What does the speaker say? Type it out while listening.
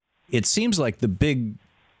it seems like the big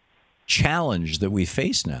challenge that we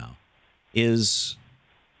face now is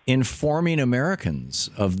informing Americans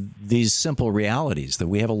of these simple realities, that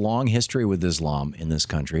we have a long history with Islam in this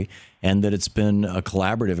country and that it's been a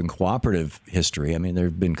collaborative and cooperative history. I mean, there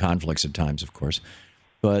have been conflicts at times, of course,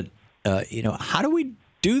 but how do we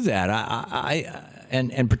do that?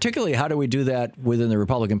 And particularly, how do we do that within the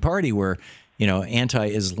Republican Party, where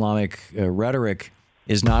anti-Islamic rhetoric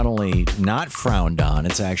is not only not frowned on,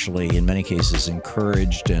 it's actually in many cases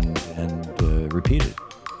encouraged and repeated?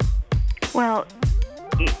 Well,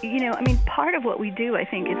 part of what we do, I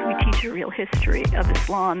think, is we teach a real history of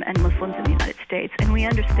Islam and Muslims in the United States, and we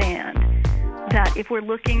understand that if we're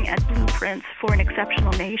looking at blueprints for an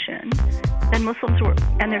exceptional nation, then Muslims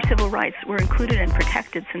and their civil rights were included and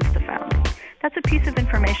protected since the founding. That's a piece of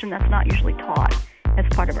information that's not usually taught as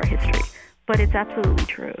part of our history, but it's absolutely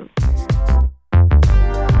true.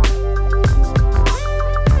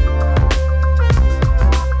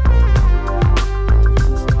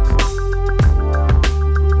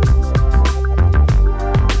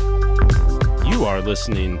 You are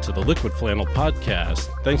listening to the Liquid Flannel Podcast.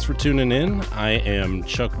 Thanks for tuning in. I am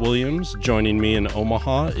Chuck Williams. Joining me in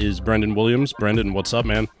Omaha is Brendan Williams. Brendan, what's up,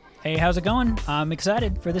 man? Hey, how's it going? I'm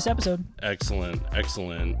excited for this episode. Excellent.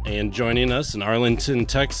 And joining us in Arlington,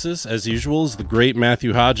 Texas, as usual, is the great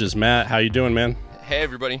Matthew Hodges. Matt, how you doing, man? Hey,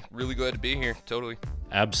 everybody. Really glad to be here. Totally.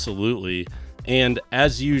 Absolutely. And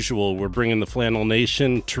as usual, we're bringing the Flannel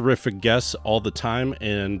Nation terrific guests all the time,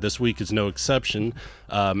 and this week is no exception.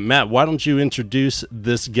 Matt, why don't you introduce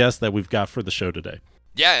this guest that we've got for the show today?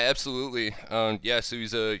 Yeah, absolutely. So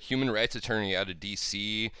he's a human rights attorney out of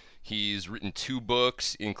D.C. He's written 2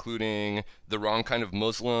 books, including The Wrong Kind of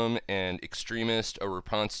Muslim and Extremist, a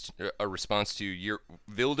response to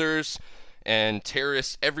Wilders and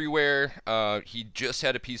terrorists everywhere. He just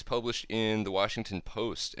had a piece published in the Washington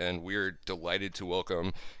Post, and we're delighted to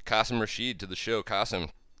welcome Qasim Rashid to the show. Qasim,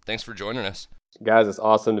 thanks for joining us. Guys, it's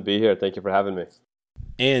awesome to be here. Thank you for having me.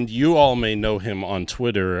 And you all may know him on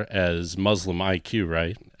Twitter as Muslim IQ,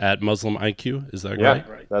 right? At Muslim IQ, is that right?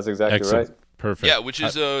 Yeah, that's exactly Excellent. Right. Perfect. Yeah, which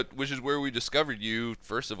is where we discovered you,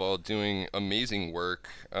 first of all, doing amazing work.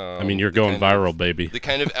 You're going viral, baby. The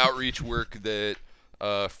kind of outreach work that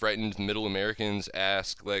frightened middle Americans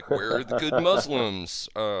ask, like, where are the good Muslims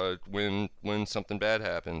when something bad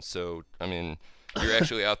happens? So, you're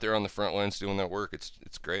actually out there on the front lines doing that work.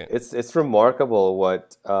 It's great. It's remarkable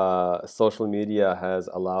what social media has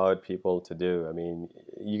allowed people to do.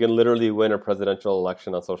 You can literally win a presidential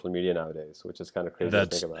election on social media nowadays, which is kind of crazy to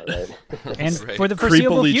think about, right? And right. for the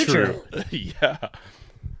foreseeable future. Yeah.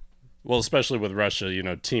 Well, especially with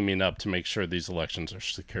Russia, teaming up to make sure these elections are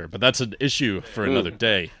secure. But that's an issue for another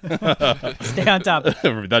day. Stay on top.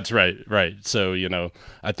 That's right. So,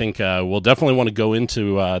 I think we'll definitely want to go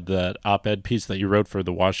into that op-ed piece that you wrote for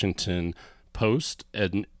the Washington Post,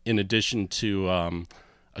 and in addition to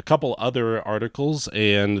a couple other articles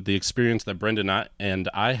and the experience that Brendan and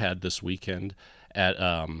I had this weekend at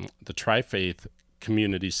the Tri-Faith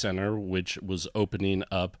Community Center, which was opening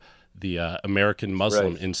up the American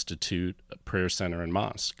Muslim Institute Prayer Center and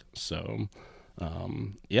Mosque. So,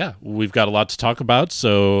 we've got a lot to talk about,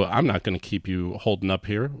 so I'm not going to keep you holding up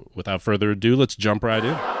here. Without further ado, let's jump right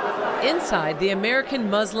in. Inside the American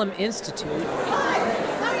Muslim Institute,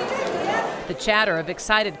 the chatter of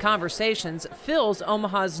excited conversations fills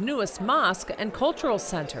Omaha's newest mosque and cultural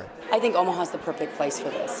center. I think Omaha's the perfect place for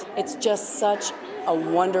this. It's just such a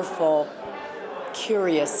wonderful,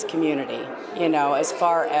 curious community, as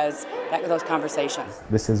far as those conversations.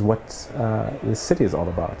 This is what this city is all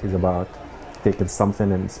about. It's about taking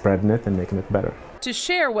something and spreading it and making it better. To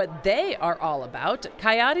share what they are all about,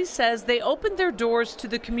 Coyote says they opened their doors to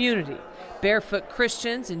the community. Barefoot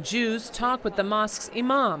Christians and Jews talk with the mosque's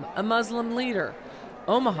imam, a Muslim leader.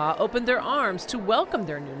 Omaha opened their arms to welcome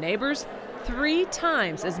their new neighbors. 3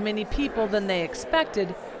 times as many people than they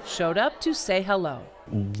expected showed up to say hello.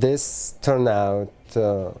 This turnout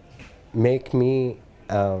make me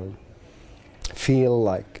feel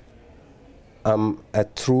like I'm a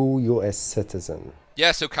true U.S. citizen.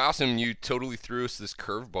 Yeah, so Qasim, you totally threw us this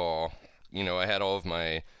curveball. I had all of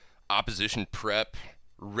my opposition prep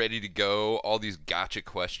ready to go, all these gotcha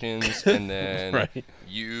questions, and then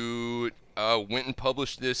you went and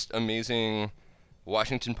published this amazing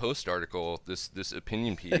Washington Post article, this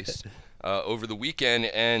opinion piece, over the weekend,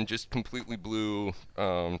 and just completely blew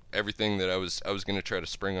everything that I was going to try to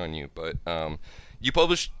spring on you. But you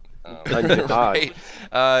published. Jihad.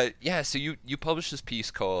 So you published this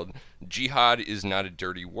piece called "Jihad is Not a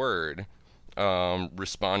Dirty Word,"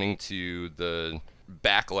 responding to the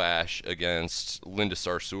backlash against Linda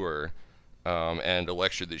Sarsour and a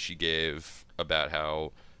lecture that she gave about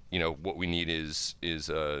how, what we need is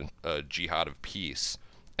a jihad of peace.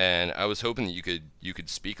 And I was hoping that you could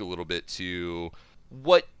speak a little bit to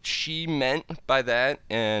what she meant by that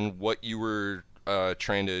and what you were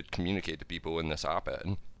trying to communicate to people in this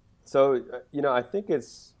op-ed. So, I think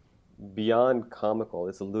it's beyond comical.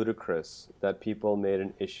 It's ludicrous that people made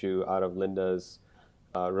an issue out of Linda's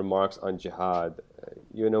remarks on jihad.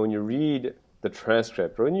 When you read the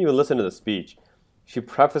transcript, or when you listen to the speech, she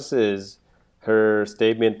prefaces her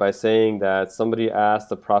statement by saying that somebody asked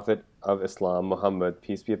the Prophet of Islam, Muhammad,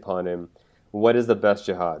 peace be upon him, what is the best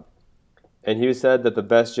jihad? And he said that the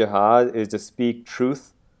best jihad is to speak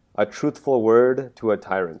truth, a truthful word to a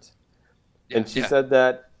tyrant. And she said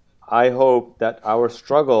that, I hope that our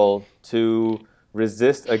struggle to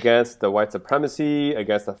resist against the white supremacy,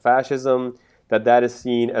 against the fascism, that is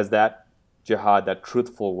seen as that jihad, that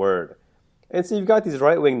truthful word. And so you've got these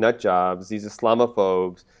right-wing nut jobs, these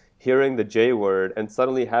Islamophobes, hearing the J word and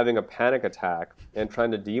suddenly having a panic attack and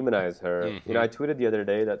trying to demonize her. Mm-hmm. I tweeted the other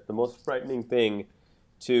day that the most frightening thing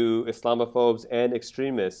to Islamophobes and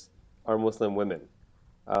extremists are Muslim women.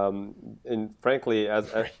 And frankly,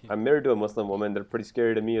 as I'm married to a Muslim woman, they're pretty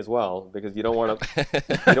scary to me as well, because you don't want to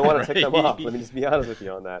take them off. Let me just be honest with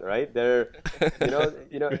you on that, right?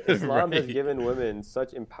 Islam has given women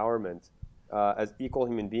such empowerment as equal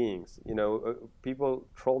human beings. People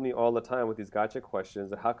troll me all the time with these gotcha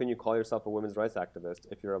questions. How can you call yourself a women's rights activist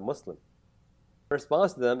if you're a Muslim? The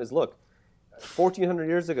response to them is, look, 1,400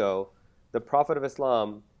 years ago, the Prophet of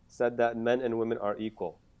Islam said that men and women are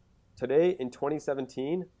equal. Today, in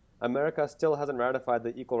 2017, America still hasn't ratified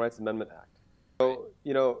the Equal Rights Amendment Act. So,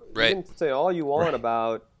 you can say all you want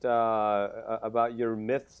about your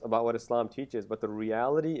myths about what Islam teaches, but the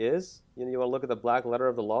reality is, you want to look at the black letter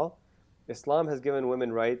of the law, Islam has given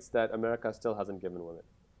women rights that America still hasn't given women.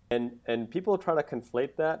 And people try to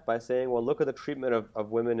conflate that by saying, well, look at the treatment of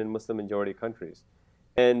women in Muslim majority countries,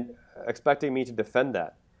 and expecting me to defend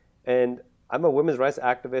that. And I'm a women's rights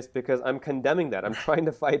activist because I'm condemning that. I'm trying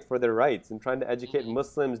to fight for their rights and trying to educate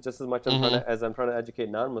Muslims just as much as I'm trying to educate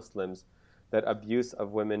non-Muslims that abuse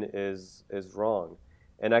of women is wrong.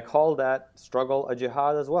 And I call that struggle a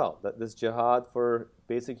jihad as well, that this jihad for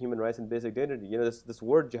basic human rights and basic dignity. This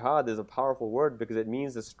word jihad is a powerful word because it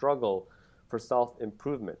means the struggle for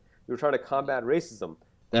self-improvement. We're trying to combat racism,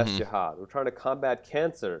 that's jihad. We're trying to combat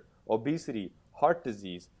cancer, obesity, heart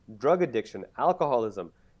disease, drug addiction,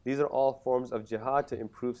 alcoholism. These are all forms of jihad to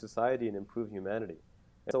improve society and improve humanity.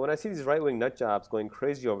 And so when I see these right-wing nut jobs going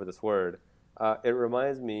crazy over this word, it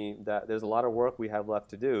reminds me that there's a lot of work we have left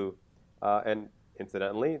to do. And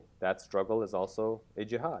incidentally, that struggle is also a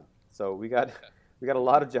jihad. So we got a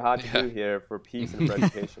lot of jihad to do here for peace and for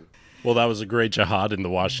education. Well, that was a great jihad in the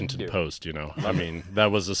Washington Post, I mean,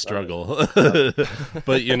 that was a struggle. But,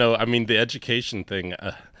 the education thing,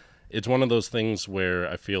 it's one of those things where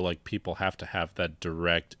I feel like people have to have that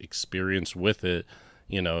direct experience with it.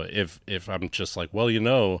 If I'm just like,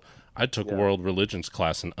 well, I took world religions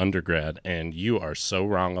class in undergrad and you are so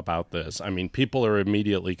wrong about this. I mean, people are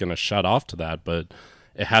immediately going to shut off to that, but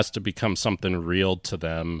it has to become something real to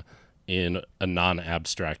them in a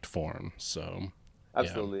non-abstract form. So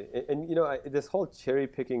absolutely. Yeah. And this whole cherry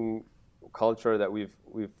picking culture that we've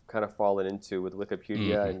kind of fallen into with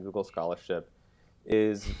Wikipedia and Google Scholarship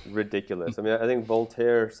is ridiculous. I mean, I think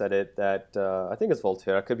Voltaire said it that, I think it's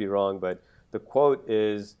Voltaire, I could be wrong, but the quote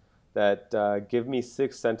is that, give me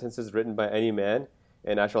 6 sentences written by any man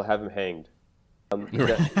and I shall have him hanged.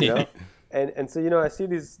 And so, I see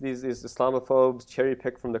these Islamophobes cherry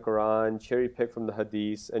pick from the Quran, cherry pick from the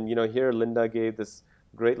Hadith, and, here Linda gave this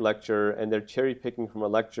great lecture and they're cherry picking from a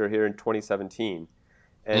lecture here in 2017.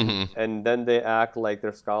 And then they act like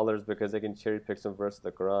they're scholars because they can cherry pick some verse of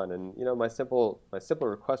the Quran. And my simple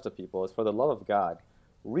request to people is, for the love of God,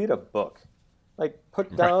 read a book. Like,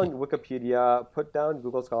 put down Wikipedia, put down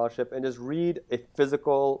Google Scholarship, and just read a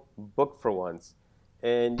physical book for once.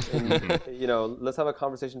 And let's have a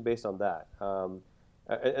conversation based on that.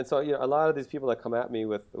 And so a lot of these people that come at me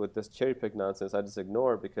with this cherry pick nonsense, I just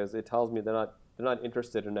ignore because it tells me they're not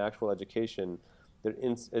interested in actual education. They're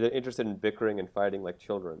interested in bickering and fighting like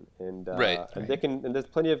children, and they can. And there's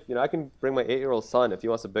plenty of I can bring my 8-year-old son if he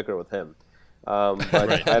wants to bicker with him,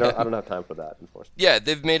 but I don't have time for that, unfortunately. Yeah,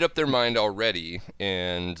 they've made up their mind already,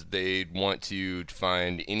 and they want to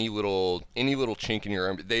find any little chink in your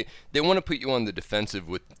arm. They want to put you on the defensive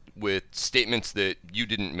with statements that you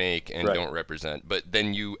didn't make and don't represent, but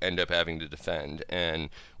then you end up having to defend. And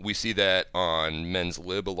we see that on Men's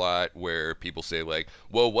Lib a lot, where people say like,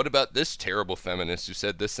 well, what about this terrible feminist who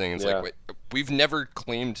said this thing? It's like, wait, we've never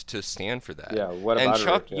claimed to stand for that. Yeah, what about and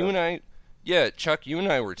Chuck, her? you and I, Yeah, Chuck, you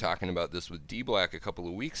and I were talking about this with D-Black a couple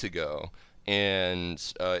of weeks ago, and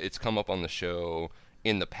it's come up on the show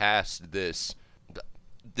in the past, this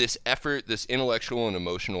effort, this intellectual and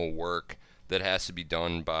emotional work that has to be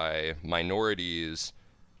done by minorities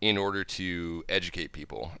in order to educate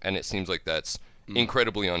people. And it seems like that's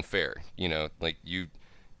incredibly unfair. You know, like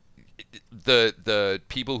the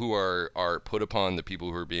people who are put upon the people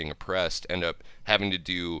who are being oppressed end up having to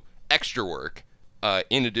do extra work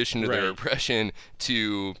in addition to their oppression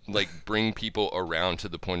to like bring people around to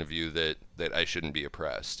the point of view that I shouldn't be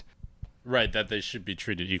oppressed. Right, that they should be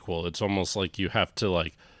treated equal. It's almost like you have to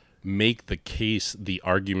like make the case, the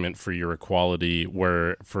argument for your equality,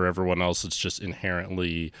 where for everyone else it's just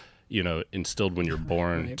inherently, you know, instilled when you're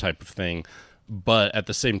born type of thing. But at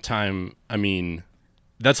the same time, I mean,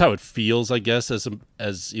 that's how it feels, I guess,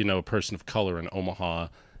 as you know, a person of color in Omaha,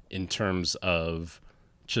 in terms of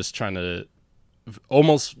just trying to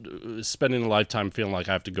almost spending a lifetime feeling like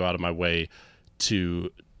I have to go out of my way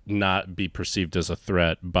to not be perceived as a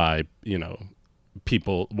threat by, you know,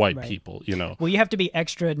 people, white people, you know. Well, you have to be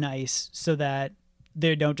extra nice so that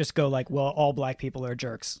they don't just go like, well, all black people are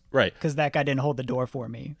jerks. Right. Because that guy didn't hold the door for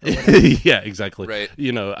me. Yeah, exactly. Right.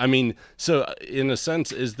 You know, I mean, so in a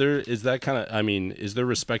sense, is there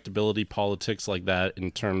respectability politics like that in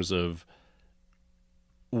terms of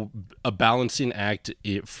a balancing act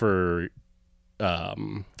for,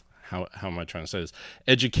 how am I trying to say this?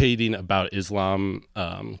 Educating about Islam,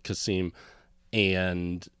 Qasim,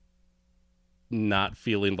 and not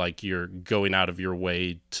feeling like you're going out of your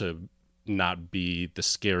way to not be the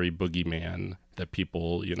scary boogeyman that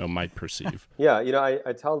people, you know, might perceive. Yeah, you know,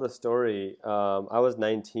 I tell the story. I was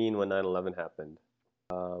 19 when 9/11 happened.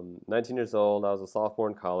 19 years old, I was a sophomore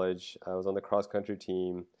in college. I was on the cross-country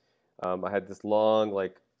team. I had this long,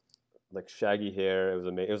 like shaggy hair. It was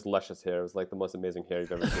amazing. It was luscious hair. It was like the most amazing hair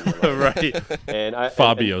you've ever seen. Right. And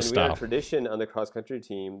Fabio and style. we had a tradition on the cross-country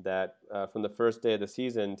team that from the first day of the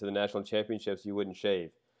season to the national championships, you wouldn't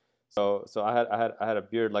shave. So I had a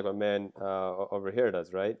beard like my man over here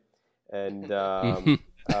does, right? And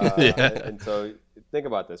and so think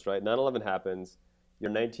about this, right? 9/11 happens.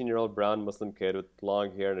 You're a 19-year-old brown Muslim kid with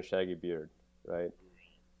long hair and a shaggy beard, right?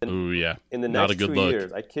 Ooh, yeah. In the Not next a good 2 look.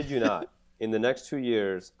 years, I kid you not, in the next 2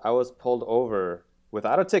 years, I was pulled over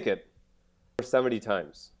without a ticket over 70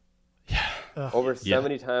 times. Yeah. Over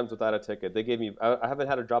 70 times without a ticket. They gave me, I haven't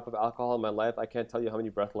had a drop of alcohol in my life. I can't tell you how many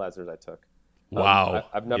breathalyzers I took. Wow.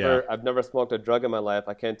 I've never smoked a drug in my life.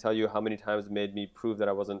 I can't tell you how many times it made me prove that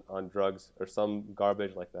I wasn't on drugs or some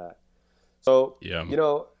garbage like that. So, you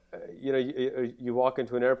know, you walk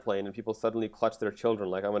into an airplane and people suddenly clutch their children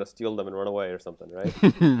like I'm going to steal them and run away or something, right?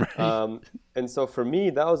 Right. And so for me,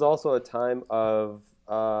 that was also a time of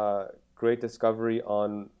great discovery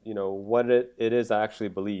on, you know, what it is I actually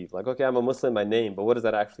believe. Like, okay, I'm a Muslim by name, but what does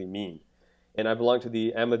that actually mean? And I belong to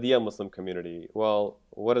the Ahmadiyya Muslim community. Well,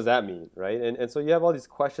 what does that mean, right? And so you have all these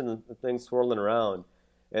questions and things swirling around.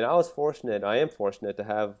 And I am fortunate to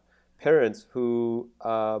have parents who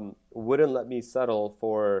wouldn't let me settle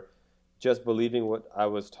for just believing what I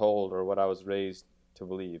was told or what I was raised to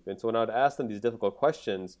believe. And so when I would ask them these difficult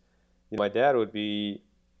questions, you know, my dad would be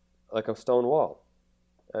like a stone wall.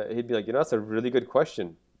 He'd be like, you know, that's a really good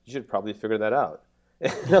question. You should probably figure that out.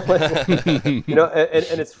 And I'm like, you know,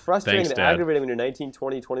 and it's frustrating and aggravating when you're 19,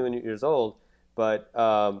 20, 21 years old. But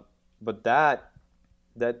that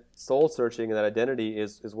soul searching and that identity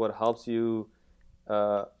is what helps you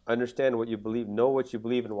understand what you believe, know what you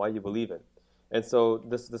believe, and why you believe it. And so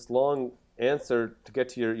this long answer to get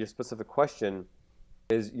to your specific question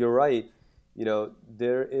is, you're right. You know,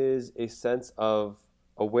 there is a sense of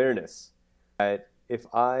awareness that if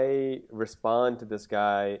I respond to this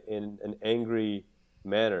guy in an angry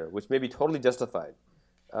manner, which may be totally justified,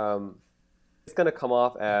 it's going to come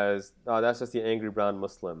off as, oh, that's just the angry brown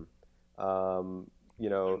Muslim. You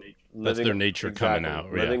know, that's their nature coming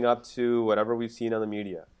out. Living up to whatever we've seen on the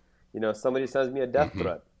media. You know, somebody sends me a death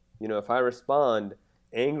threat. You know, if I respond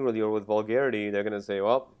angrily or with vulgarity, they're going to say,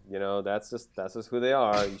 well, you know, that's just who they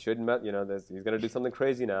are. You shouldn't, you know, he's going to do something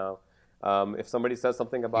crazy now. If somebody says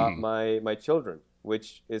something about my children,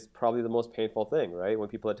 which is probably the most painful thing, right? When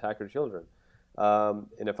people attack your children.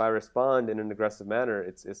 And if I respond in an aggressive manner,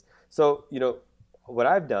 it's so, you know, what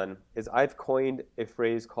I've done is I've coined a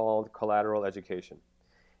phrase called collateral education.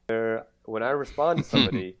 Where when I respond to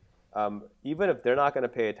somebody, even if they're not going to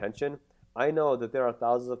pay attention, I know that there are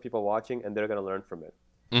thousands of people watching and they're going to learn from it.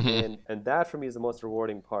 And that for me is the most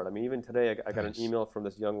rewarding part. I mean, even today I got an email from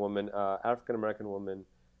this young woman, African-American woman,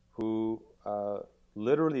 who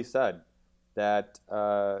literally said that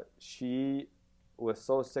she was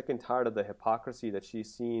so sick and tired of the hypocrisy that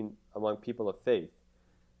she's seen among people of faith.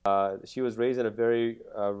 She was raised in a very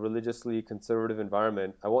religiously conservative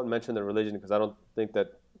environment. I won't mention the religion because I don't think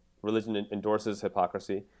that religion endorses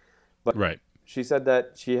hypocrisy. But right. She said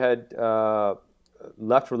that she had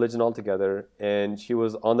left religion altogether and she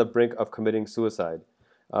was on the brink of committing suicide.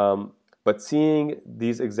 But seeing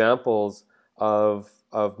these examples of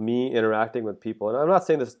me interacting with people, and I'm not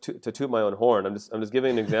saying this to toot my own horn. I'm just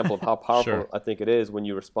giving an example of how powerful Sure. I think it is when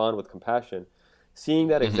you respond with compassion. Seeing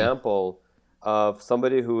that example of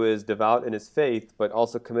somebody who is devout in his faith, but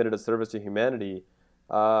also committed a service to humanity,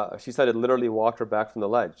 she said it literally walked her back from the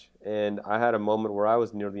ledge. And I had a moment where I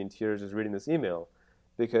was nearly in tears just reading this email,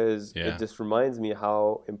 because it just reminds me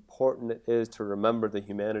how important it is to remember the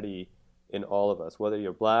humanity in all of us, whether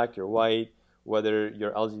you're black, you're white, whether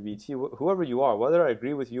you're LGBT, whoever you are, whether I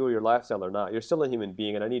agree with you or your lifestyle or not, you're still a human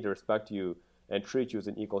being, and I need to respect you and treat you as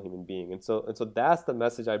an equal human being. And so that's the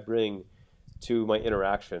message I bring to my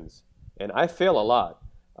interactions. And I fail a lot,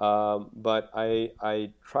 but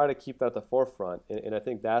I try to keep that at the forefront. And I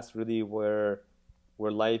think that's really where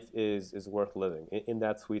life is worth living, in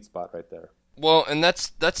that sweet spot right there. Well, and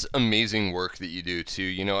that's amazing work that you do too.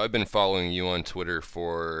 You know, I've been following you on Twitter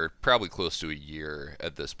for probably close to a year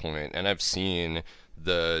at this point, and I've seen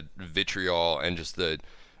the vitriol and just the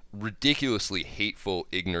ridiculously hateful,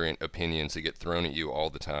 ignorant opinions that get thrown at you all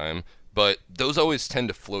the time. But those always tend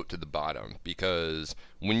to float to the bottom, because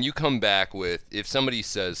when you come back with, if somebody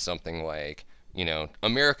says something like, you know,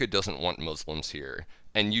 America doesn't want Muslims here,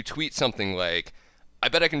 and you tweet something like, I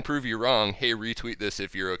bet I can prove you wrong, hey, retweet this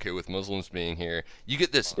if you're okay with Muslims being here, you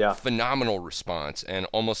get this phenomenal response, and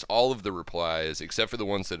almost all of the replies, except for the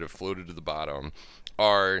ones that have floated to the bottom,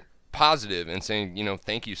 are positive and saying, you know,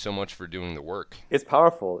 thank you so much for doing the work. It's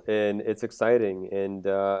powerful and it's exciting, and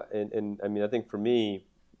I mean, I think for me,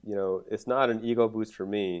 you know, it's not an ego boost for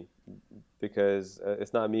me, because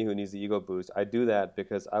it's not me who needs the ego boost. I do that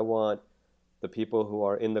because I want the people who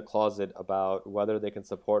are in the closet about whether they can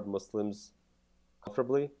support Muslims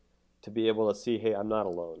comfortably to be able to see, hey, I'm not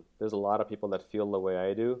alone. There's a lot of people that feel the way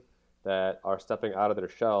I do, that are stepping out of their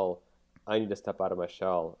shell. I need to step out of my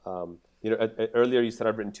shell. You know, earlier you said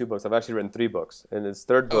I've written 2 books. I've actually written 3 books. And this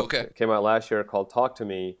 3rd book came out last year called Talk to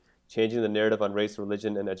Me, Changing the Narrative on Race,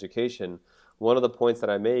 Religion, and Education. One of the points that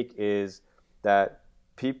I make is that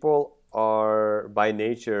people are, by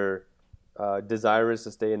nature, desirous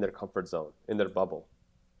to stay in their comfort zone, in their bubble.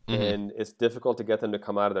 Mm-hmm. And it's difficult to get them to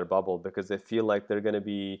come out of their bubble because they feel like they're going to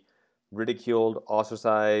be ridiculed,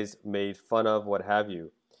 ostracized, made fun of, what have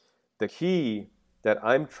you. The key that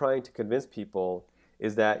I'm trying to convince people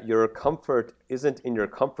is that your comfort isn't in your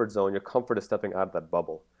comfort zone. Your comfort is stepping out of that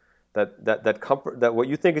bubble. That comfort, that what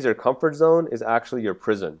you think is your comfort zone is actually your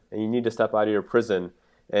prison, and you need to step out of your prison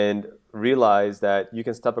and realize that you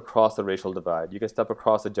can step across the racial divide, you can step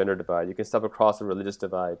across the gender divide, you can step across the religious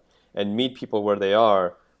divide, and meet people where they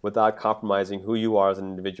are without compromising who you are as an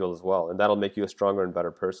individual as well, and that'll make you a stronger and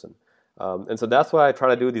better person. And so that's why I try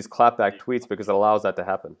to do these clapback tweets, because it allows that to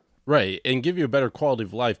happen. Right, and give you a better quality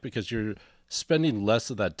of life, because you're spending less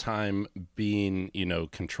of that time being, you know,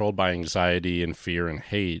 controlled by anxiety and fear and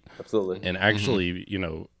hate. Absolutely. And actually, you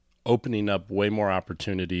know, opening up way more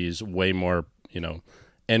opportunities, way more, you know,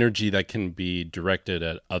 energy that can be directed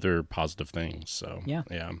at other positive things. So, yeah.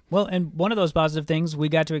 Well, and one of those positive things we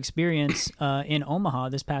got to experience in Omaha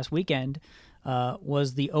this past weekend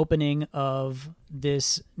was the opening of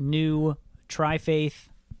this new Tri-Faith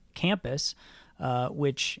campus,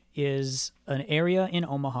 which is an area in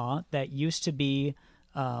Omaha that used to be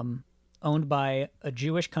owned by a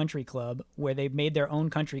Jewish country club, where they made their own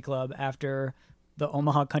country club after the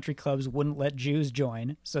Omaha country clubs wouldn't let Jews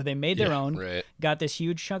join. So they made their own, got this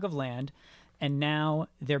huge chunk of land, and now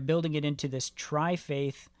they're building it into this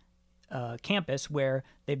Tri-Faith campus where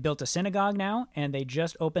they built a synagogue now, and they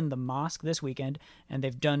just opened the mosque this weekend, and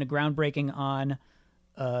they've done a groundbreaking on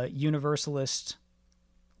Universalist.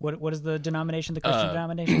 What is the denomination, the Christian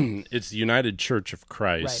denomination? It's the United Church of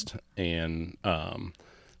Christ. Right. And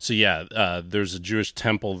so, yeah, there's a Jewish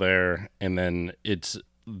temple there. And then it's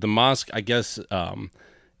the mosque, I guess,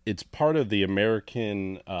 it's part of the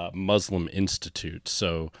American Muslim Institute.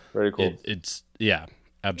 So very cool. It's, yeah,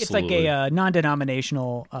 absolutely. It's like a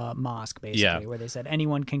non-denominational mosque, basically, where they said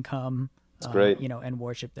anyone can come. Great. You know, and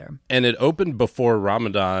worship there. And it opened before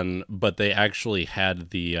Ramadan, but they actually had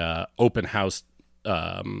the open house.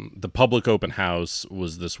 The public open house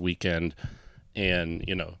was this weekend, and,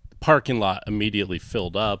 you know, the parking lot immediately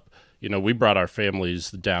filled up. You know, we brought our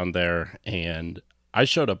families down there, and I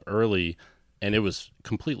showed up early, and it was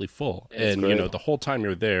completely full. That's and great. You know, the whole time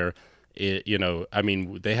you're there,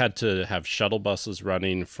 they had to have shuttle buses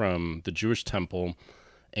running from the Jewish temple,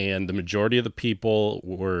 and the majority of the people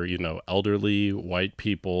were, elderly white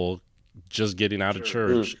people just getting out of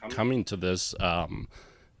church, coming to this,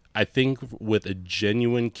 I think with a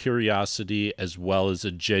genuine curiosity as well as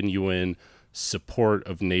a genuine support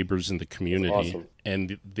of neighbors in the community. Awesome.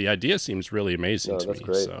 And the idea seems really amazing to me.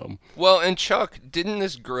 Great. So. Well, and Chuck, didn't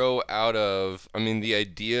this grow out of, the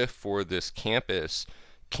idea for this campus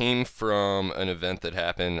came from an event that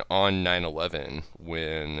happened on 9/11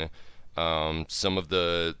 when some of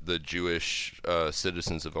the Jewish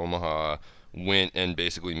citizens of Omaha went and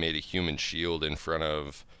basically made a human shield in front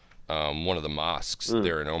of one of the mosques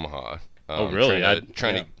there in Omaha. Oh, really?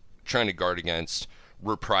 Trying to guard against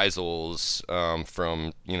reprisals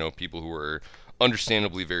from people who were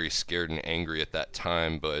understandably very scared and angry at that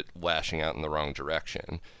time, but lashing out in the wrong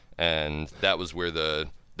direction. And that was where the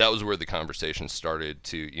conversation started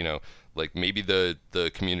to maybe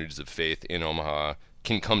the communities of faith in Omaha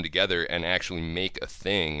can come together and actually make a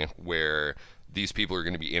thing where these people are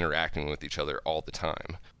going to be interacting with each other all the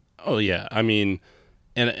time. Oh yeah,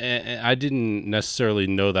 and I didn't necessarily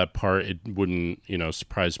know that part. It wouldn't,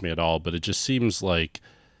 surprise me at all, but it just seems like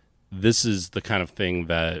this is the kind of thing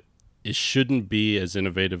that it shouldn't be as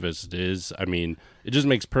innovative as it is. It just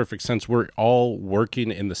makes perfect sense. We're all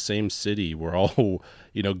working in the same city. We're all,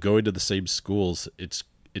 going to the same schools. It's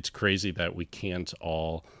crazy that we can't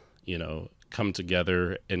all, come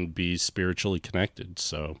together and be spiritually connected.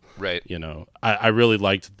 So, right. I really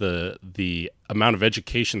liked the amount of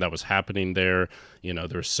education that was happening there. There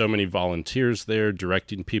were so many volunteers there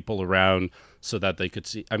directing people around so that they could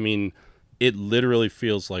see. It literally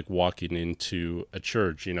feels like walking into a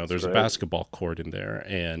church. There's a basketball court in there,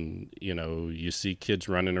 and, you see kids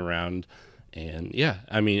running around, and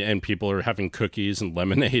and people are having cookies and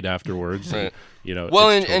lemonade afterwards. Right. And, well,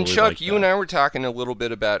 and totally Chuck, like you and I were talking a little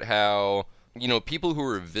bit about how, people who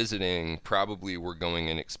were visiting probably were going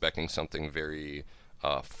in expecting something very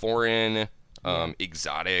foreign,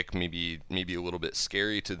 exotic, maybe a little bit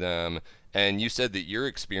scary to them. And you said that your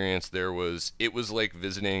experience there was like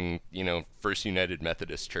visiting, First United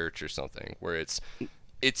Methodist Church or something, where it's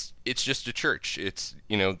just a church. It's,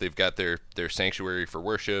 they've got their sanctuary for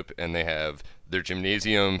worship, and they have their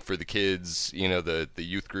gymnasium for the kids, the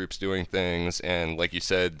youth groups doing things, and like you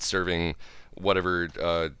said, serving whatever,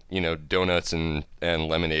 donuts and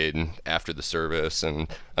lemonade after the service. And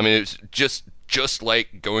it's just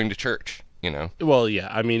like going to church. Well,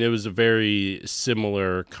 yeah. It was a very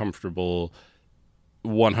similar, comfortable,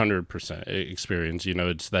 100% experience.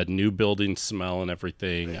 It's that new building smell and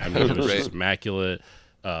everything. It was just immaculate.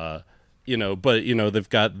 But they've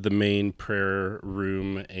got the main prayer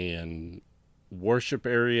room and worship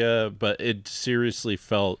area, but it seriously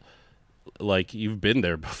felt like you've been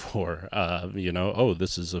there before.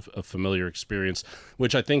 This is a familiar experience,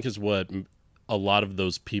 which I think is what a lot of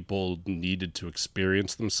those people needed to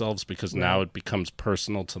experience themselves, because now it becomes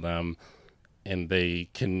personal to them, and they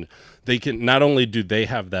can not only do they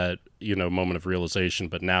have that moment of realization,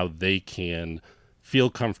 but now they can feel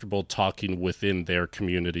comfortable talking within their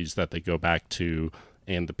communities that they go back to,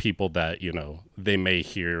 and the people that they may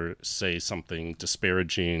hear say something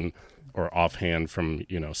disparaging or offhand from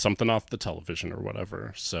something off the television or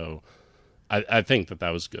whatever. So I think that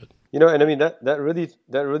was good. That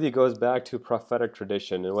really goes back to prophetic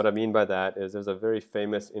tradition. And what I mean by that is there's a very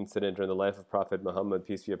famous incident during the life of Prophet Muhammad,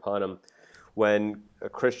 peace be upon him, when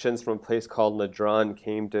Christians from a place called Najran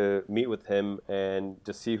came to meet with him and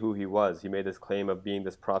to see who he was. He made this claim of being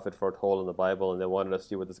this prophet foretold in the Bible, and they wanted to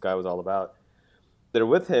see what this guy was all about. They're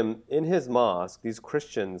with him in his mosque, these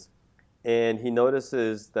Christians, and he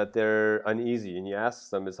notices that they're uneasy, and he asks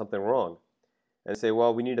them, is something wrong? And say,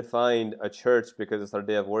 well, we need to find a church because it's our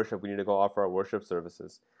day of worship. We need to go offer our worship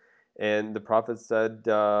services. And the Prophet said,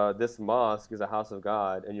 this mosque is a house of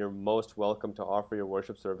God, and you're most welcome to offer your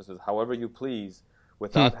worship services however you please,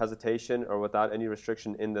 without hesitation or without any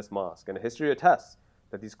restriction in this mosque. And history attests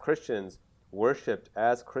that these Christians worshipped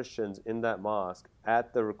as Christians in that mosque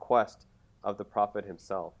at the request of the Prophet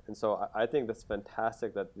himself. And so I think that's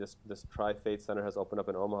fantastic that this Tri-Faith Center has opened up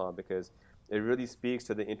in Omaha, because it really speaks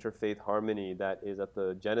to the interfaith harmony that is at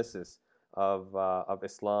the genesis of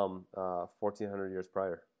Islam 1,400 years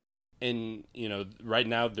prior. And right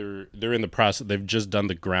now they're in the process. They've just done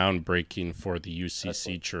the groundbreaking for the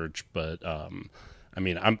UCC church, but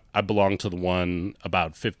I belong to the one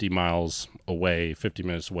about 50 minutes away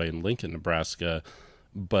in Lincoln, Nebraska.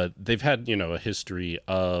 But they've had a history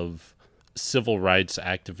of civil rights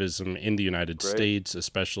activism in the United States,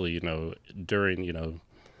 especially during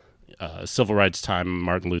civil rights time,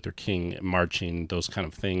 Martin Luther King marching, those kind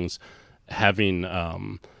of things.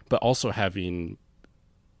 but also having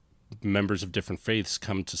members of different faiths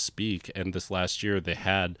come to speak. And this last year they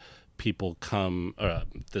had people come,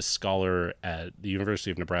 this scholar at the University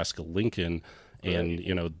of Nebraska Lincoln, and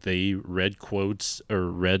they read quotes or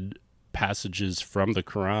read passages from the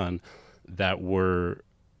Quran that were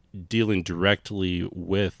dealing directly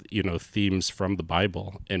with themes from the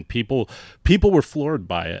Bible, and people were floored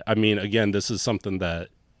by it. I mean, again, this is something that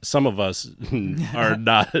some of us are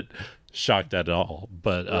not shocked at all,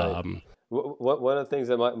 but right. One of the things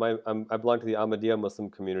that I belong to the Ahmadiyya Muslim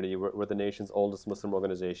community. We're the nation's oldest Muslim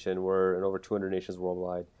organization. We're in over 200 nations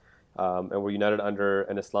worldwide, and we're united under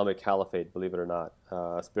an Islamic caliphate, believe it or not,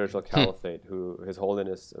 a spiritual caliphate, who His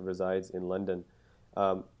Holiness resides in London.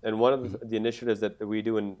 And one of the initiatives that we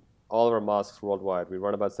do in all of our mosques worldwide, we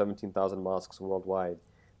run about 17,000 mosques worldwide,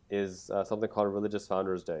 is something called Religious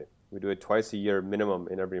Founders Day. We do it twice a year minimum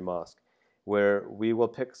in every mosque, where we will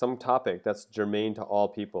pick some topic that's germane to all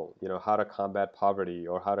people, how to combat poverty,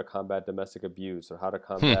 or how to combat domestic abuse, or how to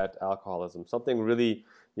combat alcoholism, something really,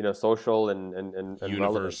 social and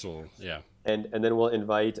universal, relevant. Yeah. And then we'll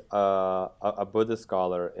invite a Buddhist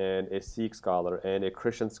scholar, and a Sikh scholar, and a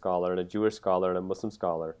Christian scholar, and a Jewish scholar, and a Muslim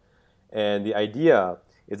scholar. And the idea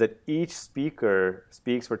is that each speaker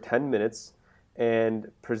speaks for 10 minutes and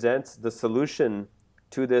presents the solution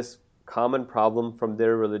to this common problem from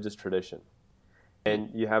their religious tradition.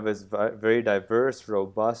 And you have this very diverse,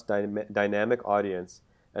 robust, dynamic audience.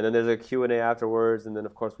 And then there's a Q&A afterwards, and then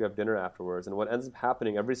of course we have dinner afterwards. And what ends up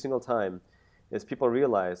happening every single time is people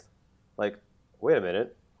realize, like, wait a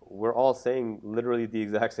minute, we're all saying literally the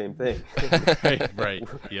exact same thing. Right.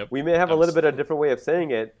 Yep. We may have a little bit of a different way of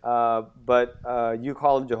saying it, but you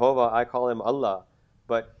call him Jehovah, I call him Allah,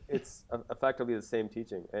 but it's effectively the same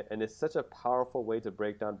teaching. And it's such a powerful way to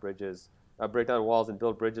break down walls and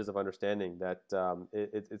build bridges of understanding that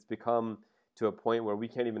it's become to a point where we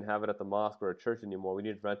can't even have it at the mosque or a church anymore. We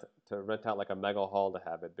need to rent out like a mega hall to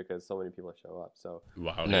have it, because so many people show up. So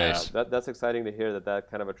wow, nice. That's exciting to hear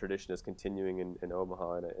that kind of a tradition is continuing in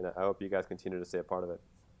Omaha, and I hope you guys continue to stay a part of it.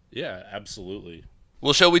 Yeah, absolutely.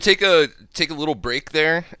 Well, shall we take a little break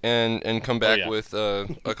there and come back with a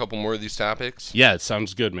couple more of these topics? Yeah, it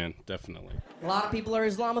sounds good, man. Definitely. A lot of people are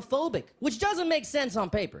Islamophobic, which doesn't make sense on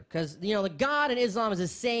paper, because the God in Islam is the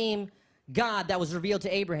same God that was revealed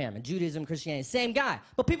to Abraham in Judaism, Christianity, same guy.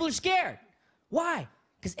 But people are scared. Why?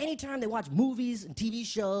 Because anytime they watch movies and TV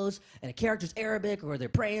shows and a character's Arabic or they're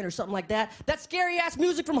praying or something like that, that scary-ass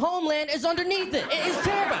music from Homeland is underneath it. It is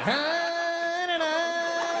terrible. And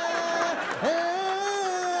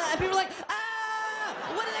people are like,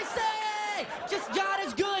 what do they say? Just God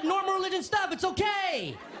is good, normal religion stuff, it's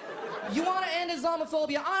okay. You want to end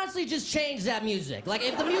Islamophobia? Honestly, just change that music. Like,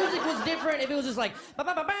 if the music was different, if it was just like,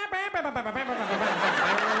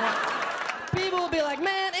 people would be like,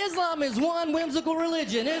 man, Islam is one whimsical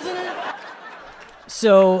religion, isn't it?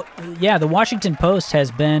 So, yeah, the Washington Post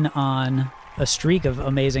has been on a streak of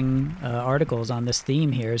amazing articles on this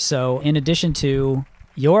theme here. So, in addition to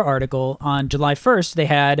your article, on July 1st, they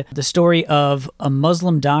had the story of a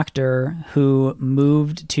Muslim doctor who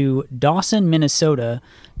moved to Dawson, Minnesota,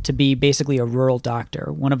 to be basically a rural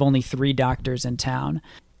doctor, one of only 3 doctors in town,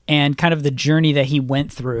 and kind of the journey that he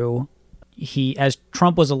went through. As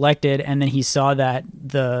Trump was elected, and then he saw that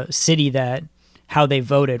the city, that how they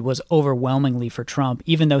voted was overwhelmingly for Trump,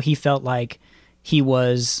 even though he felt like he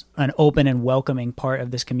was an open and welcoming part of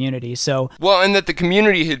this community. Well, and that the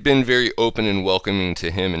community had been very open and welcoming to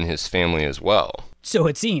him and his family as well. So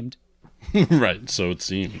it seemed. Right, so it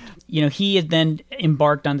seemed. He had then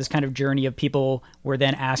embarked on this kind of journey of people were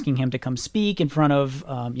then asking him to come speak in front of,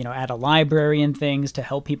 at a library and things to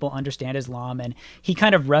help people understand Islam. And he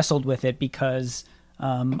kind of wrestled with it because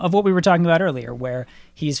of what we were talking about earlier, where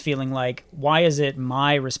he's feeling like, why is it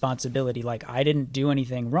my responsibility? Like, I didn't do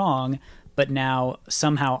anything wrong, but now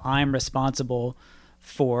somehow I'm responsible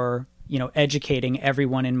for, educating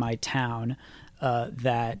everyone in my town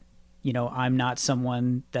that, I'm not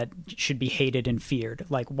someone that should be hated and feared.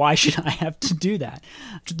 Like, why should I have to do that?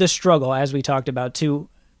 The struggle, as we talked about, to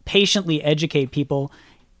patiently educate people,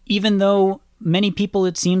 even though many people,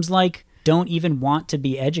 it seems like, don't even want to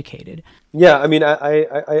be educated. Yeah, I mean, I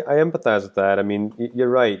empathize with that. I mean, you're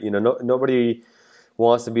right. Nobody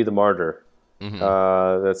wants to be the martyr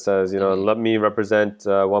that says, let me represent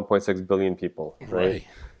 1.6 billion people, right?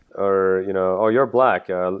 Or, oh, you're black.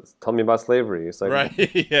 Tell me about slavery. It's like, right.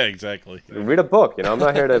 Yeah, exactly. Read a book. I'm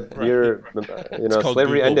not here to hear,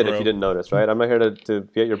 slavery Google, ended bro. if you didn't notice, right? I'm not here to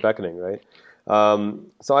be at your beckoning, right?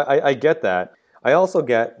 So I get that. I also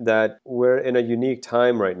get that we're in a unique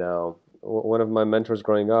time right now. One of my mentors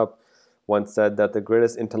growing up once said that the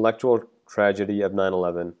greatest intellectual tragedy of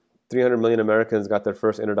 9/11. 300 million Americans got their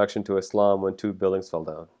first introduction to Islam when 2 buildings fell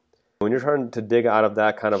down. When you're trying to dig out of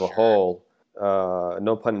that kind of a hole,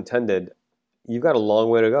 no pun intended, you've got a long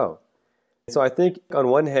way to go. So I think on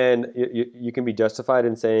one hand, you can be justified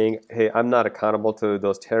in saying, hey, I'm not accountable to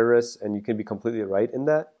those terrorists, and you can be completely right in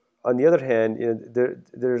that. On the other hand,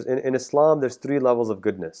 there's in Islam, there's 3 levels of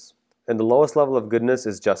goodness. And the lowest level of goodness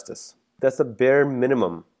is justice. That's the bare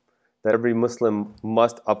minimum that every Muslim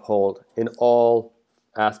must uphold in all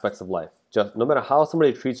aspects of life. Just no matter how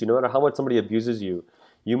somebody treats you, no matter how much somebody abuses you,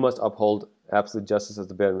 you must uphold absolute justice as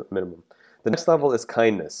the bare minimum. The next level is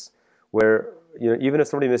kindness, where even if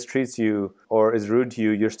somebody mistreats you or is rude to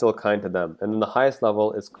you, you're still kind to them. And then the highest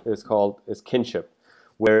level is kinship,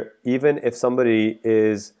 where even if somebody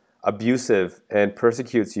is abusive and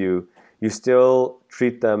persecutes you, you still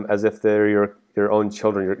treat them as if they're your own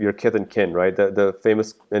children, your kith and kin, right? The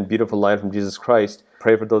famous and beautiful line from Jesus Christ,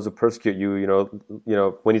 pray for those who persecute you.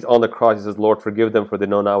 When he's on the cross, he says, Lord, forgive them, for they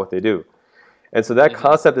know not what they do. And so that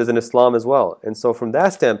concept is in Islam as well. And so from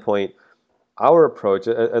that standpoint, our approach,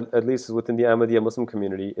 at least within the Ahmadiyya Muslim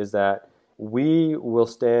community, is that we will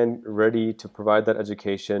stand ready to provide that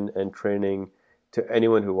education and training to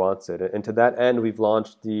anyone who wants it. And to that end, we've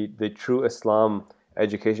launched the True Islam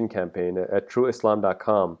education campaign at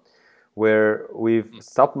trueislam.com, where we've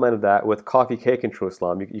supplemented that with coffee, cake, and True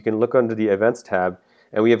Islam. You can look under the events tab,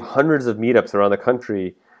 and we have hundreds of meetups around the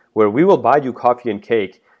country where we will buy you coffee and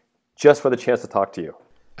cake just for the chance to talk to you.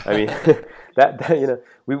 I mean,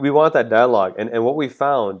 we want that dialogue. And what we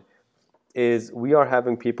found is we are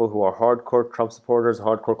having people who are hardcore Trump supporters,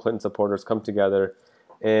 hardcore Clinton supporters come together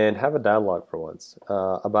and have a dialogue for once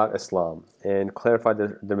about Islam and clarify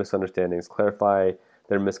their misunderstandings, clarify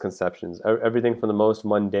their misconceptions. Everything from the most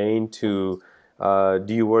mundane to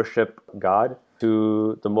do you worship God,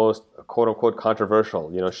 to the most quote-unquote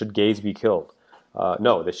controversial, should gays be killed?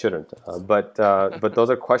 No, they shouldn't. But those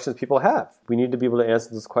are questions people have. We need to be able to answer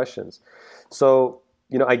those questions. So,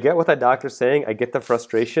 I get what that doctor's saying. I get the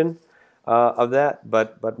frustration of that.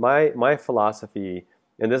 But my philosophy,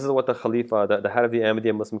 and this is what the Khalifa, the head of the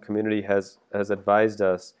Ahmadiyya Muslim community, has advised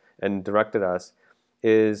us and directed us,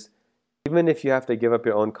 is even if you have to give up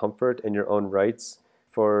your own comfort and your own rights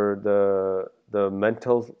for the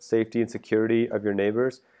mental safety and security of your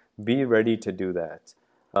neighbors, be ready to do that.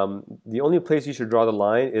 The only place you should draw the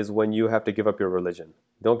line is when you have to give up your religion.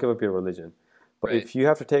 Don't give up your religion. But if you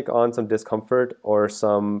have to take on some discomfort or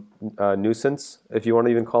some nuisance, if you want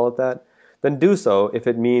to even call it that, then do so if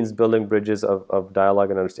it means building bridges of dialogue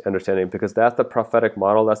and understanding, because that's the prophetic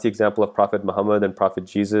model. That's the example of Prophet Muhammad and Prophet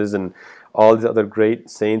Jesus and all these other great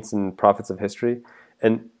saints and prophets of history.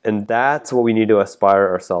 And that's what we need to aspire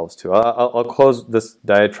ourselves to. I'll close this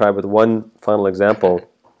diatribe with one final example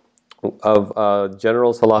of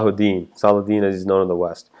General Salahuddin as he's known in the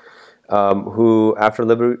West, who, after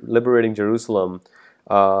liberating Jerusalem,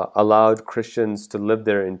 allowed Christians to live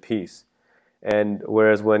there in peace. And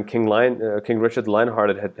whereas when King Richard the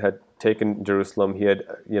Lionhearted had taken Jerusalem, he had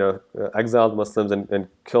exiled Muslims and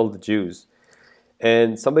killed the Jews.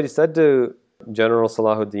 And somebody said to General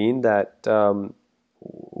Salahuddin that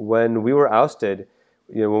when we were ousted,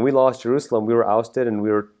 when we lost Jerusalem, we were ousted and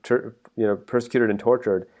we were persecuted and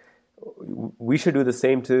tortured. We should do the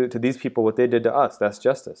same to these people, what they did to us. That's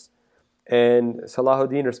justice. And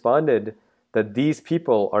Salahuddin responded that these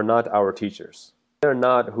people are not our teachers. They're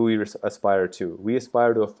not who we aspire to. We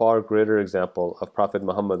aspire to a far greater example of Prophet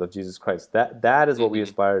Muhammad, of Jesus Christ. That is what we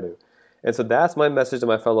aspire to. And so that's my message to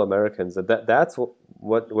my fellow Americans, that's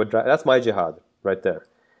that's my jihad right there.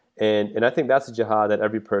 And I think that's a jihad that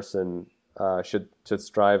every person should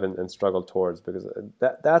strive and struggle towards, because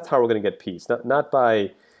that's how we're going to get peace. Not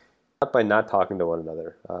by not talking to one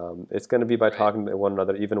another. It's going to be by talking to one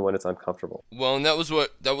another, even when it's uncomfortable. Well, and that was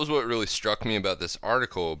what really struck me about this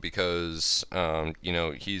article, because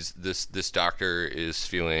this doctor is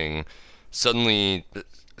feeling suddenly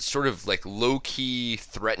sort of like low-key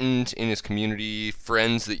threatened in his community.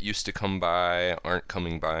 Friends that used to come by aren't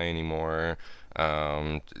coming by anymore.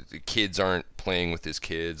 The kids aren't playing with his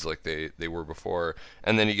kids like they were before.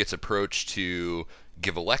 And then he gets approached to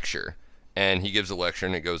give a lecture. And he gives a lecture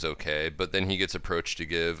and it goes okay, but then he gets approached to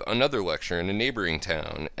give another lecture in a neighboring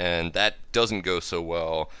town, and that doesn't go so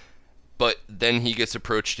well. But then he gets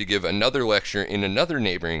approached to give another lecture in another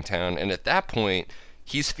neighboring town, and at that point,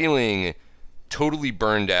 he's feeling totally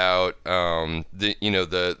burned out.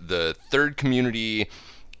 The third community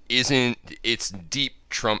it's deep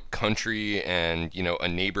Trump country, and a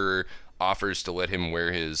neighbor offers to let him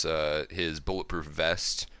wear his bulletproof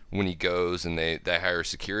vest when he goes, and they hire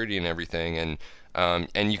security and everything,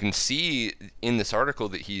 and you can see in this article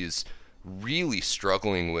that he's really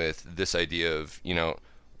struggling with this idea of,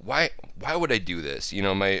 why would I do this?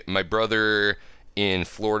 My brother in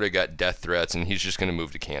Florida got death threats, and he's just going to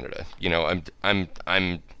move to Canada.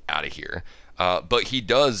 I'm out of here. But he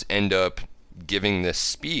does end up giving this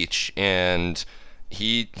speech, and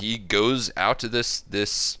he goes out to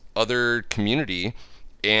this other community,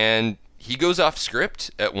 and he goes off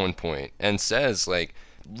script at one point and says, like,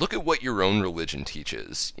 look at what your own religion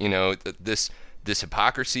teaches. This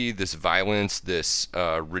hypocrisy, this violence, this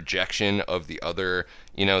rejection of the other.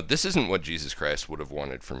 This isn't what Jesus Christ would have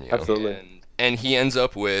wanted from you. Absolutely. And he ends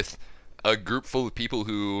up with a group full of people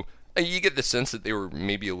who, you get the sense that they were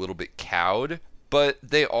maybe a little bit cowed, but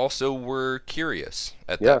they also were curious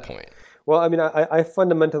at that point. Well, I mean, I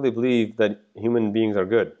fundamentally believe that human beings are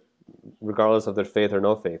good, regardless of their faith or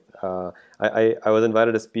no faith. I was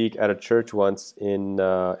invited to speak at a church once in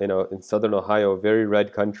southern Ohio, very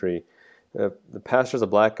red country. The pastor's a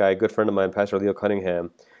black guy, a good friend of mine, Pastor Leo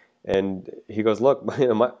Cunningham. And he goes, look,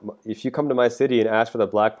 if you come to my city and ask for the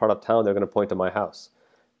black part of town, they're going to point to my house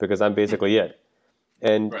because I'm basically it.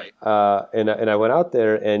 And and I went out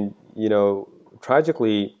there, and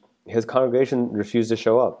tragically, his congregation refused to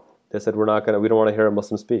show up. They said, we don't want to hear a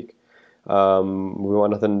Muslim speak. We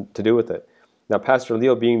want nothing to do with it. Now, Pastor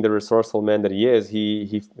Leo, being the resourceful man that he is,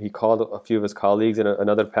 he called a few of his colleagues, and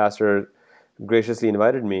another pastor graciously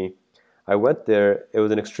invited me. I went there. It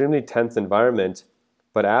was an extremely tense environment,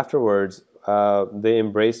 but afterwards, they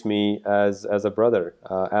embraced me as a brother,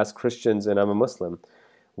 as Christians, and I'm a Muslim.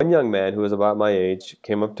 One young man who was about my age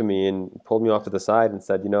came up to me and pulled me off to the side and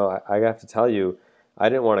said, I have to tell you, I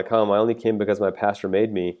didn't want to come. I only came because my pastor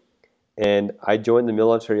made me. And I joined the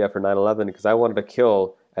military after 9/11 because I wanted to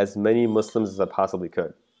kill as many Muslims as I possibly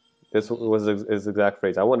could. This was his exact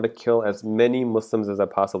phrase. I wanted to kill as many Muslims as I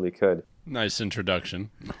possibly could. Nice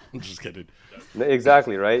introduction. I'm just kidding.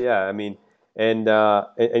 Exactly, right? Yeah, I mean, and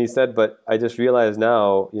he said, but I just realized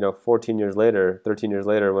now, 14 years later, 13 years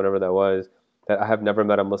later, whenever that was, that I have never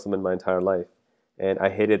met a Muslim in my entire life. And I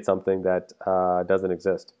hated something that doesn't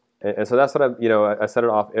exist. And so that's what I set it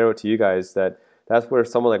off arrow to you guys, that's where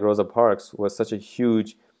someone like Rosa Parks was such a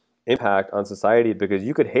huge impact on society, because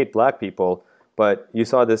you could hate black people, but you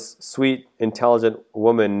saw this sweet, intelligent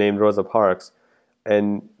woman named Rosa Parks,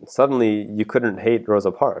 and suddenly you couldn't hate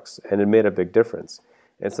Rosa Parks, and it made a big difference.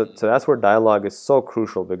 And so that's where dialogue is so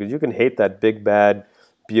crucial, because you can hate that big, bad,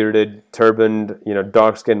 bearded, turbaned,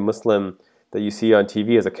 dark-skinned Muslim that you see on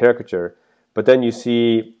TV as a caricature, but then you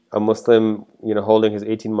see a Muslim, holding his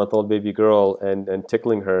 18-month-old baby girl and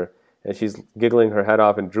tickling her, and she's giggling her head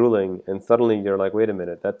off and drooling, and suddenly you're like, wait a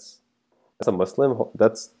minute, that's a Muslim?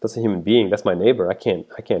 That's a human being. That's my neighbor. I can't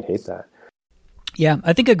hate that. Yeah,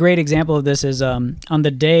 I think a great example of this is on the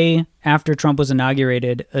day after Trump was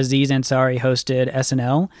inaugurated, Aziz Ansari hosted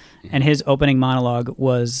SNL, and his opening monologue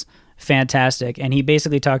was fantastic. And he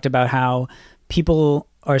basically talked about how people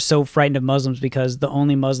are so frightened of Muslims because the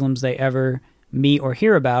only Muslims they ever meet or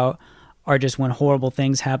hear about are just when horrible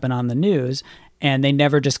things happen on the news, and they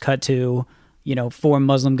never just cut to, 4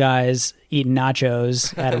 Muslim guys eating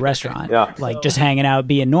nachos at a restaurant, just hanging out,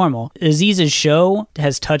 being normal. Aziz's show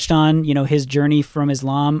has touched on, his journey from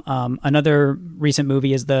Islam. Another recent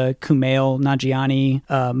movie is the Kumail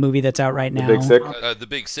Nanjiani movie that's out right now. The Big Sick. The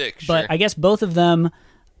Big Sick, sure. But I guess both of them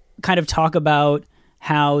kind of talk about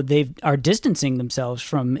how they are distancing themselves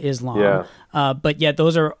from Islam. Yeah. But yet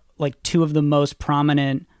those are like 2 of the most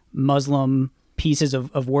prominent Muslim pieces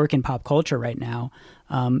of work in pop culture right now.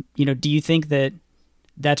 Do you think that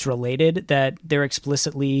that's related, that they're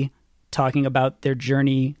explicitly talking about their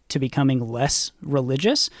journey to becoming less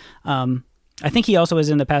religious? I think he also has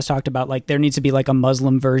in the past talked about like there needs to be like a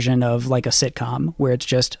Muslim version of like a sitcom where it's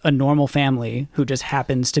just a normal family who just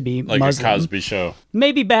happens to be like Muslim. a Cosby Show.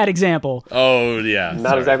 Maybe bad example. Oh yeah,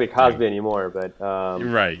 not exactly Cosby anymore, but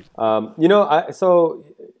right. I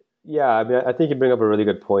think you bring up a really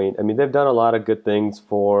good point. I mean, they've done a lot of good things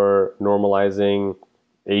for normalizing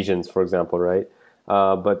Asians, for example, right?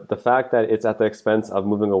 But the fact that it's at the expense of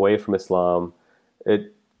moving away from Islam,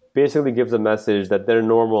 it basically gives a message that they're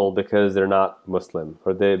normal because they're not Muslim,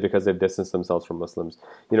 or because they've distanced themselves from Muslims.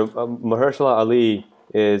 Mahershala Ali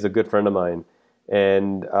is a good friend of mine,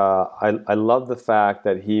 and I love the fact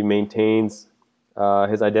that he maintains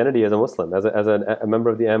his identity as a Muslim, as a member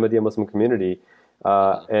of the Ahmadiyya Muslim community.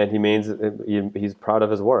 And he's proud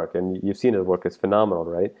of his work, and you've seen his work; it's phenomenal,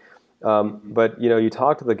 right? But you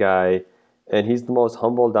talk to the guy, and he's the most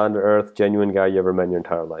humble, down-to-earth, genuine guy you ever met in your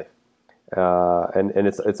entire life, and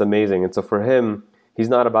it's amazing. And so for him, he's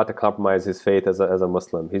not about to compromise his faith as a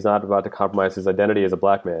Muslim. He's not about to compromise his identity as a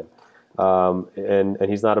black man. and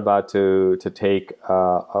he's not about to take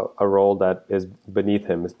a role that is beneath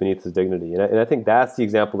him, is beneath his dignity. And I think that's the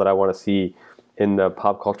example that I want to see in the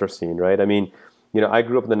pop culture scene, right? I mean, I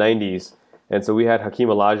grew up in the 90s, and so we had Hakeem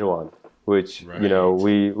Olajuwon, which,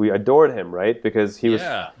 we adored him, right? Because he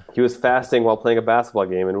was fasting while playing a basketball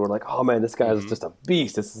game, and we're like, oh man, this guy is just a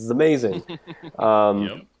beast. This is amazing.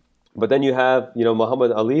 But then you have,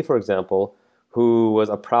 Muhammad Ali, for example, who was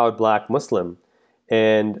a proud black Muslim,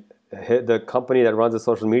 and the company that runs a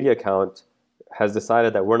social media account has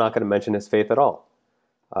decided that we're not going to mention his faith at all,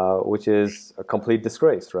 which is a complete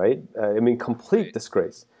disgrace, right? Complete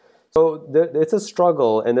disgrace. So it's a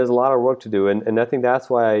struggle, and there's a lot of work to do, and I think that's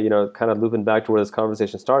why, kind of looping back to where this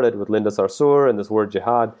conversation started with Linda Sarsour and this word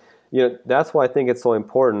jihad, that's why I think it's so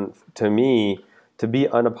important to me to be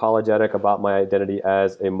unapologetic about my identity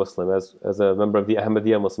as a Muslim, as a member of the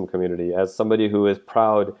Ahmadiyya Muslim community, as somebody who is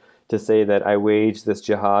proud to say that I wage this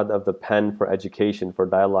jihad of the pen for education, for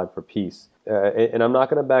dialogue, for peace. And I'm not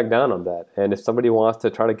going to back down on that. And if somebody wants to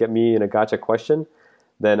try to get me in a gotcha question,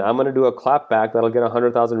 then I'm going to do a clapback that'll get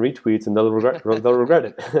 100,000 retweets, and they'll regret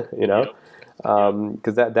it,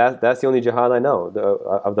 because that's the only jihad I know,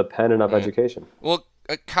 of the pen and of education. Well,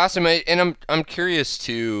 Qasim, I'm curious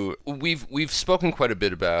too. We've spoken quite a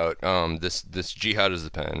bit about this jihad of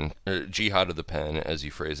the pen, as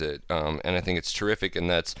you phrase it, and I think it's terrific, and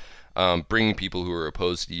that's bringing people who are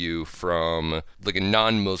opposed to you from like a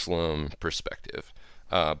non-Muslim perspective.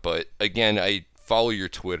 But again, I follow your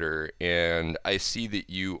Twitter, and I see that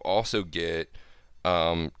you also get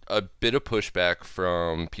a bit of pushback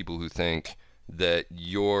from people who think that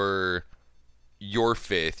your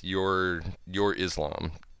faith, your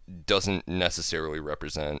Islam, doesn't necessarily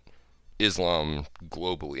represent Islam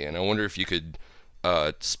globally. And I wonder if you could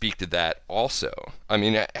speak to that also. I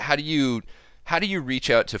mean, how do you reach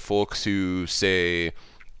out to folks who say,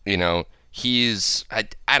 he's,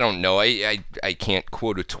 I don't know, I can't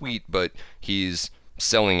quote a tweet, but he's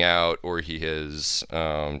selling out, or he has,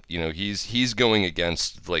 he's going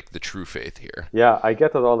against like the true faith here. Yeah, I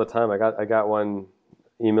get those all the time. I got one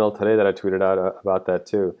email today that I tweeted out about that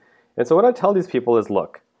too. And so what I tell these people is,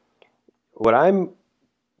 look, what I'm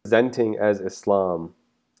presenting as Islam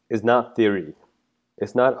is not theory.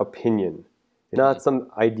 It's not opinion. It's not some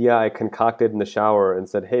idea I concocted in the shower and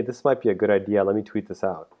said, hey, this might be a good idea. Let me tweet this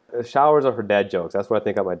out. Showers are for dad jokes. That's what I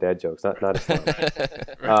think of my dad jokes, not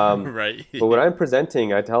Islam. Right. But what I'm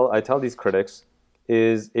presenting, I tell these critics,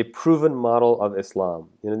 is a proven model of Islam.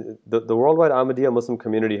 The worldwide Ahmadiyya Muslim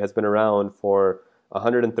community has been around for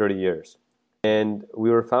 130 years. And we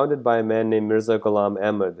were founded by a man named Mirza Ghulam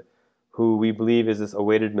Ahmad, who we believe is this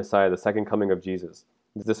awaited Messiah, the second coming of Jesus.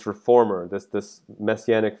 This reformer, this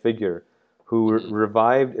messianic figure who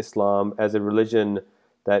revived Islam as a religion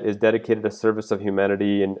that is dedicated to service of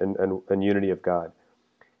humanity and unity of God.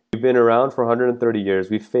 We've been around for 130 years.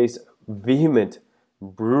 We've faced vehement,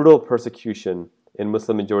 brutal persecution in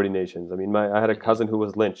Muslim majority nations. I mean, I had a cousin who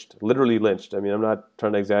was lynched, literally lynched. I mean, I'm not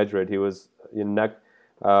trying to exaggerate. His neck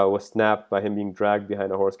was snapped by him being dragged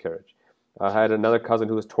behind a horse carriage. I had another cousin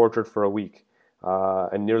who was tortured for a week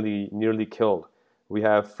and nearly killed. We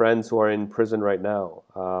have friends who are in prison right now.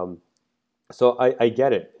 So I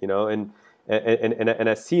get it, and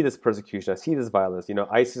I see this persecution. I see this violence.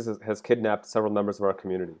 ISIS has kidnapped several members of our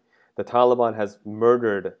community. The Taliban has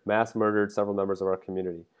mass murdered several members of our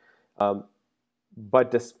community.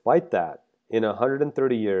 But despite that, in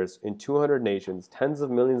 130 years, in 200 nations, tens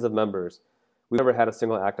of millions of members, we've never had a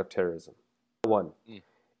single act of terrorism. One.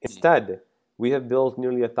 Instead, we have built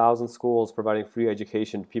nearly 1,000 schools providing free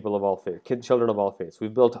education to people of all faiths, children of all faiths.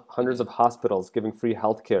 We've built hundreds of hospitals giving free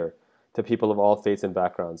health care to people of all faiths and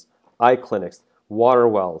backgrounds, eye clinics, water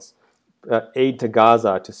wells, aid to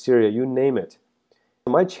Gaza, to Syria, you name it.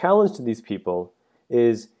 So my challenge to these people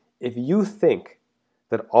is, if you think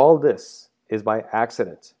that all this is by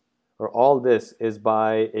accident, or all this is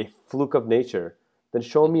by a fluke of nature, then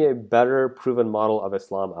show me a better proven model of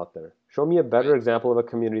Islam out there. Show me a better example of a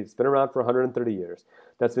community that's been around for 130 years,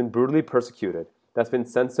 that's been brutally persecuted, that's been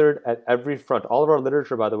censored at every front. All of our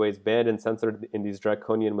literature, by the way, is banned and censored in these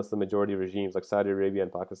draconian Muslim majority regimes like Saudi Arabia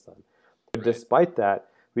and Pakistan. But despite that,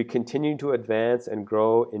 we continue to advance and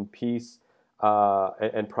grow in peace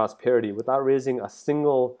and prosperity without raising a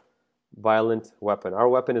single violent weapon. Our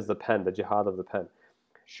weapon is the pen, the jihad of the pen.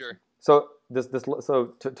 Sure. So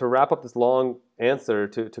to wrap up this long answer,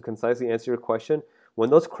 to concisely answer your question, when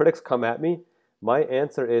those critics come at me, my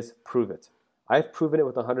answer is prove it. I've proven it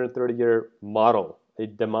with a 130-year model, a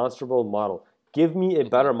demonstrable model. Give me a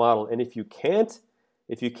better model, and if you can't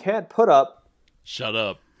put up, shut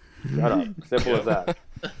up. Shut up. Simple as that.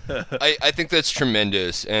 I think that's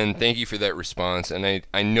tremendous, and thank you for that response. And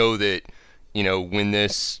I know that, when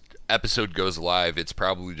this episode goes live, it's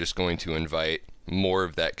probably just going to invite more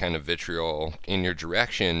of that kind of vitriol in your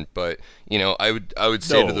direction. But, I would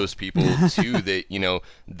say to those people too that,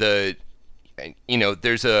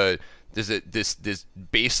 there's this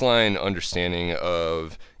baseline understanding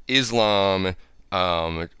of Islam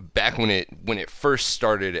back when it first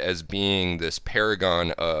started as being this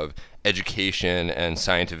paragon of education and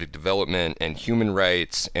scientific development and human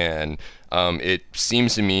rights, and it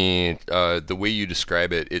seems to me, the way you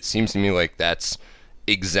describe it, it seems to me like that's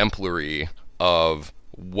exemplary of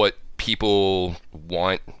what people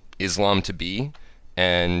want Islam to be.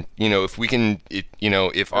 And if we can,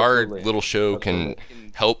 if our little show can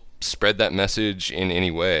help spread that message in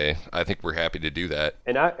any way, I think we're happy to do that.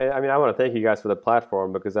 And I want to thank you guys for the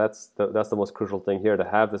platform, because that's the most crucial thing here, to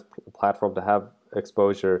have this platform, to have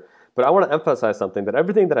exposure. But I want to emphasize something, that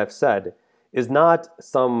everything that I've said is not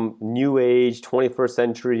some new age 21st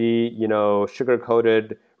century,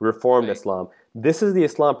 sugar-coated reformed Islam. This is the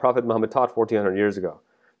Islam Prophet Muhammad taught 1400 years ago,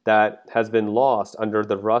 that has been lost under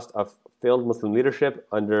the rust of failed Muslim leadership,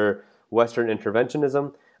 under Western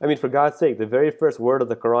interventionism. I mean, for God's sake, the very first word of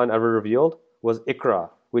the Quran ever revealed was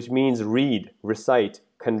Iqra, which means read, recite,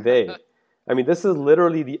 convey. I mean, this is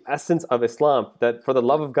literally the essence of Islam, that for the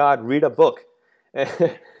love of God, read a book.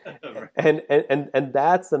 and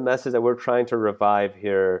that's the message that we're trying to revive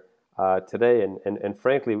here today. And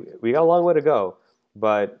frankly, we got a long way to go,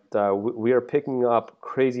 but we are picking up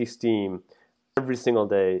crazy steam every single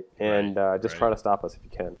day, and just try to stop us if you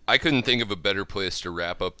can. I couldn't think of a better place to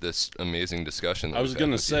wrap up this amazing discussion. I was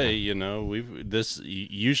going to say,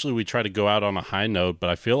 usually we try to go out on a high note, but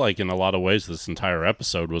I feel like in a lot of ways this entire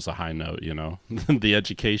episode was a high note. The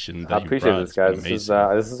education that I appreciate this, guys.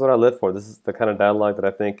 This is what I live for. This is the kind of dialogue that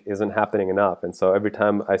I think isn't happening enough. And so every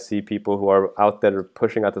time I see people who are out there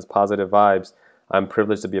pushing out this positive vibes, I'm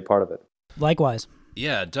privileged to be a part of it. Likewise.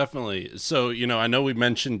 Yeah, definitely. So, I know we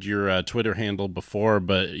mentioned your Twitter handle before,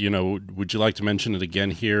 but, would you like to mention it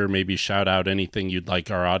again here? Maybe shout out anything you'd like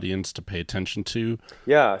our audience to pay attention to?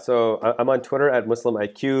 Yeah, so I'm on Twitter at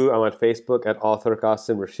MuslimIQ. I'm on Facebook at author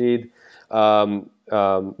Qasim Rashid.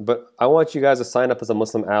 But I want you guys to sign up as a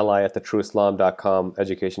Muslim ally at the trueislam.com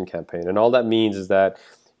education campaign. And all that means is that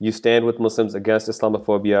you stand with Muslims against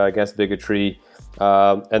Islamophobia, against bigotry,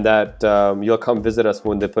 and that you'll come visit us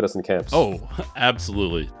when they put us in camps. Oh,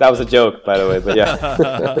 absolutely. That was a joke, by the way, but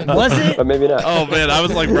yeah. Was it? But maybe not. Oh, man, I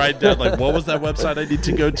was right down, what was that website I need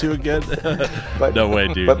to go to again? No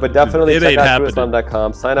way, dude. But definitely check out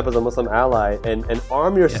trueislam.com, sign up as a Muslim ally, and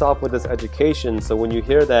arm yourself with this education, so when you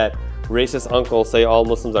hear that racist uncle say all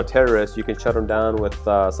Muslims are terrorists, you can shut them down with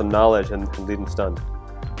some knowledge and leave them stunned.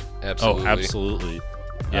 Absolutely. Oh, absolutely.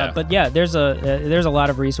 Yeah. But yeah, there's a lot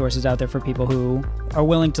of resources out there for people who are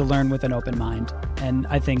willing to learn with an open mind, and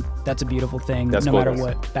I think that's a beautiful thing, no matter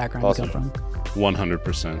what background you come from.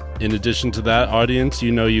 100%. In addition to that, audience,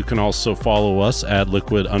 you can also follow us at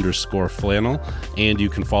liquid_flannel, and you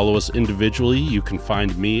can follow us individually. You can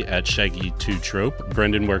find me at Shaggy2Trope.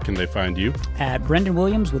 Brendan, where can they find you? At Brendan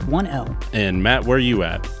Williams with 1 L. And Matt, where are you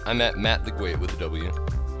at? I'm at Matt the Great with a W.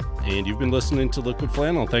 And you've been listening to Liquid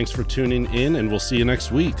Flannel. Thanks for tuning in, and we'll see you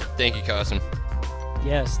next week. Thank you, Qasim.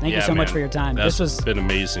 Yes, thank you so much for your time. This has been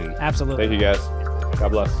amazing. Absolutely. Thank you, guys. God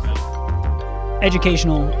bless.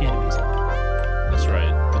 Educational and amazing. That's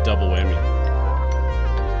right. The double whammy.